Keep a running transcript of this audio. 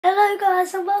Hello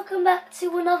guys and welcome back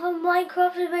to another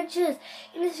Minecraft Adventures.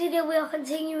 In this video we are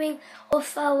continuing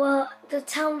off the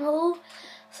town hall.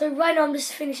 So right now I'm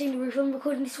just finishing the roof. I'm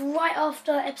recording this right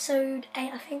after episode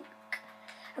 8 I think.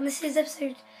 And this is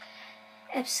episode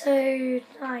 9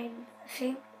 I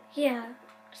think. Yeah.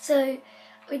 So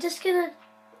we're just gonna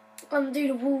do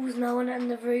the walls now and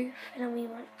the roof, and then we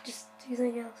might just do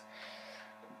something else.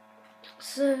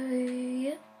 So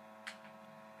yeah.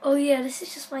 Oh yeah, this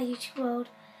is just my YouTube world.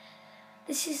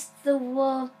 This is the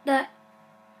world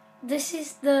this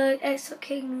is the Xbox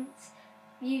King's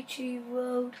YouTube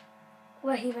world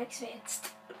where he makes vids.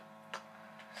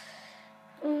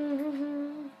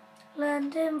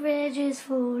 London Bridge is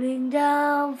falling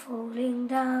down, falling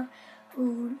down,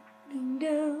 falling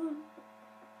down.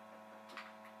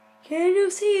 Can you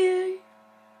see it?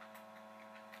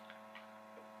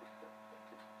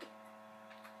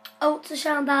 I want to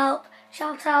shout out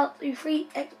to 3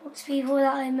 Xbox people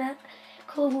that I met,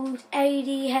 called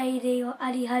Adi Hady or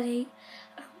Addy Huddy,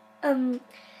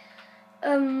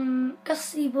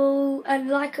 Gusty Ball and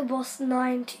Like a Boss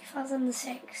 9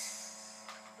 2006.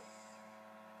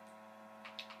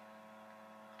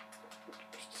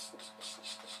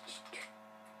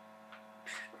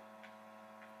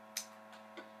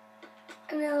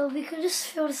 And now we can just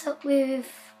fill this up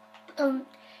with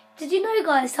did you know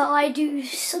guys that I do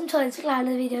sometimes plan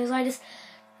the videos? I just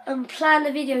plan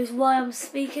the videos while I'm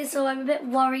speaking, so I'm a bit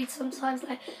worried sometimes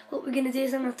like what we're gonna do,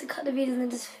 so I'm gonna have to cut the videos and then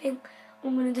just think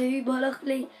what I'm gonna do. But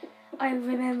luckily I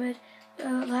remembered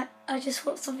like I just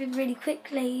watched something really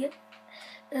quickly,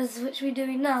 which we're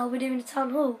doing now. We're doing the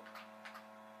town hall.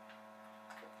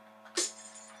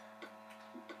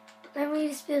 Then we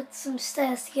just build some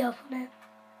stairs to get up on it.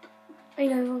 I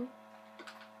know.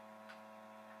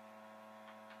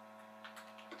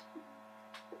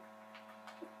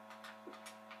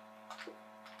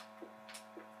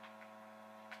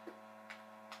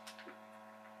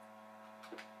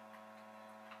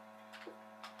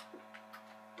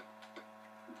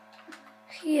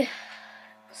 Yeah,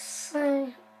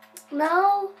 so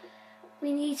now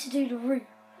we need to do the roof,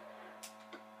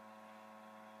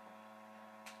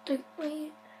 don't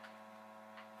we?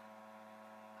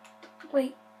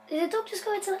 Wait, did the dog just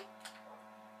go into...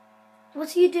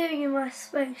 What are you doing in my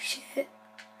spaceship?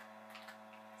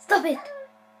 Stop it!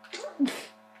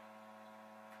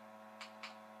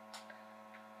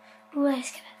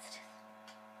 Let's get back to this.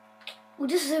 We'll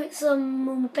just do it some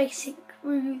more basic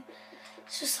roof.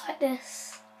 It's just like this.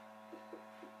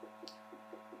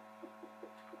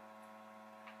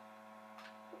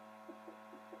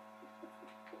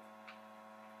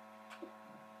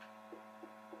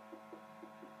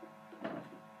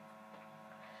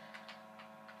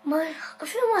 I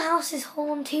feel my house is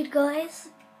haunted, guys.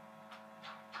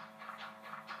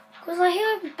 Because I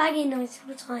hear a banging noise all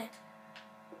the time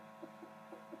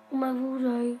on my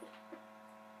wardrobe.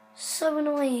 So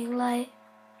annoying, like.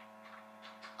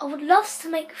 I would love to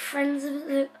make friends with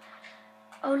the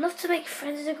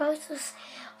ghost.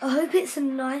 I hope it's a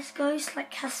nice ghost like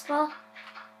Casper.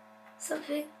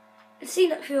 Something. I've seen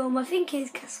that film, I think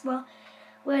it's Casper,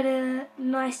 where the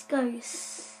nice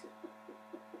ghosts.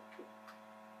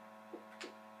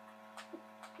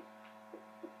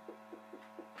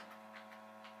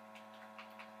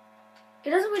 It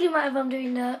doesn't really matter if I'm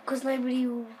doing that because nobody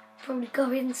will probably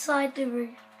go inside the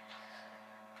room.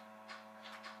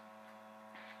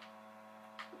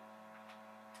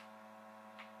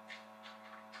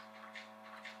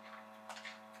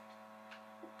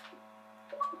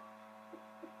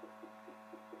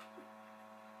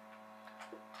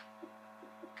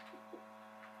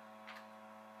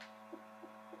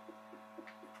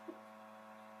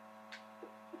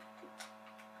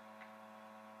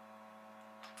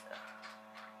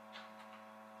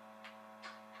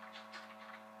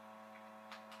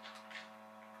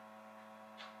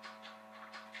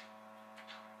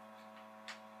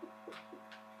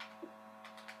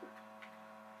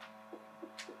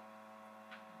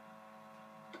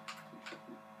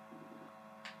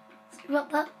 About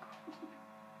that.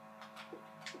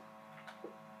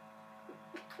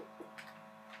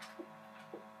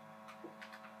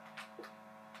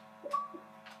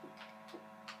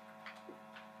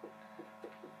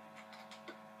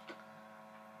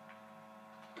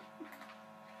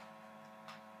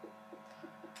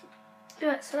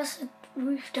 Right, so that's the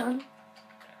roof done.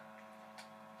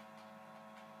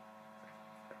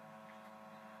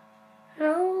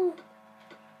 Now,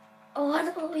 I don't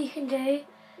know what we can do.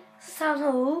 Town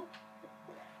hall.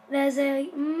 There's a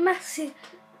massive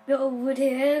bit of wood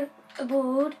here, a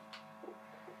board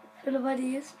full of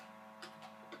ideas.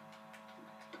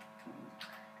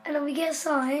 And then we get a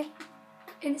sign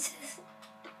and it says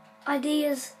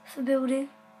ideas for building.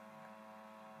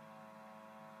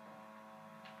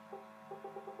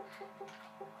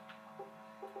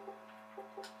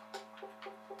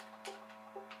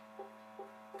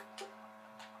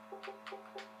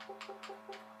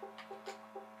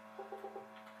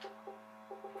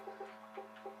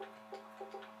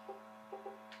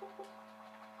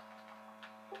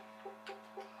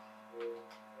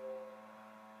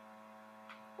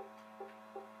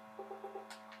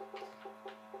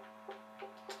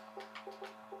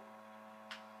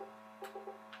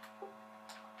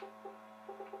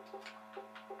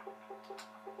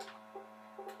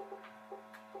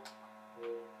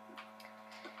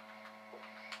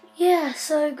 Yeah,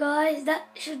 so guys, that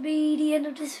should be the end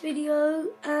of this video,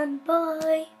 and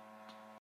bye.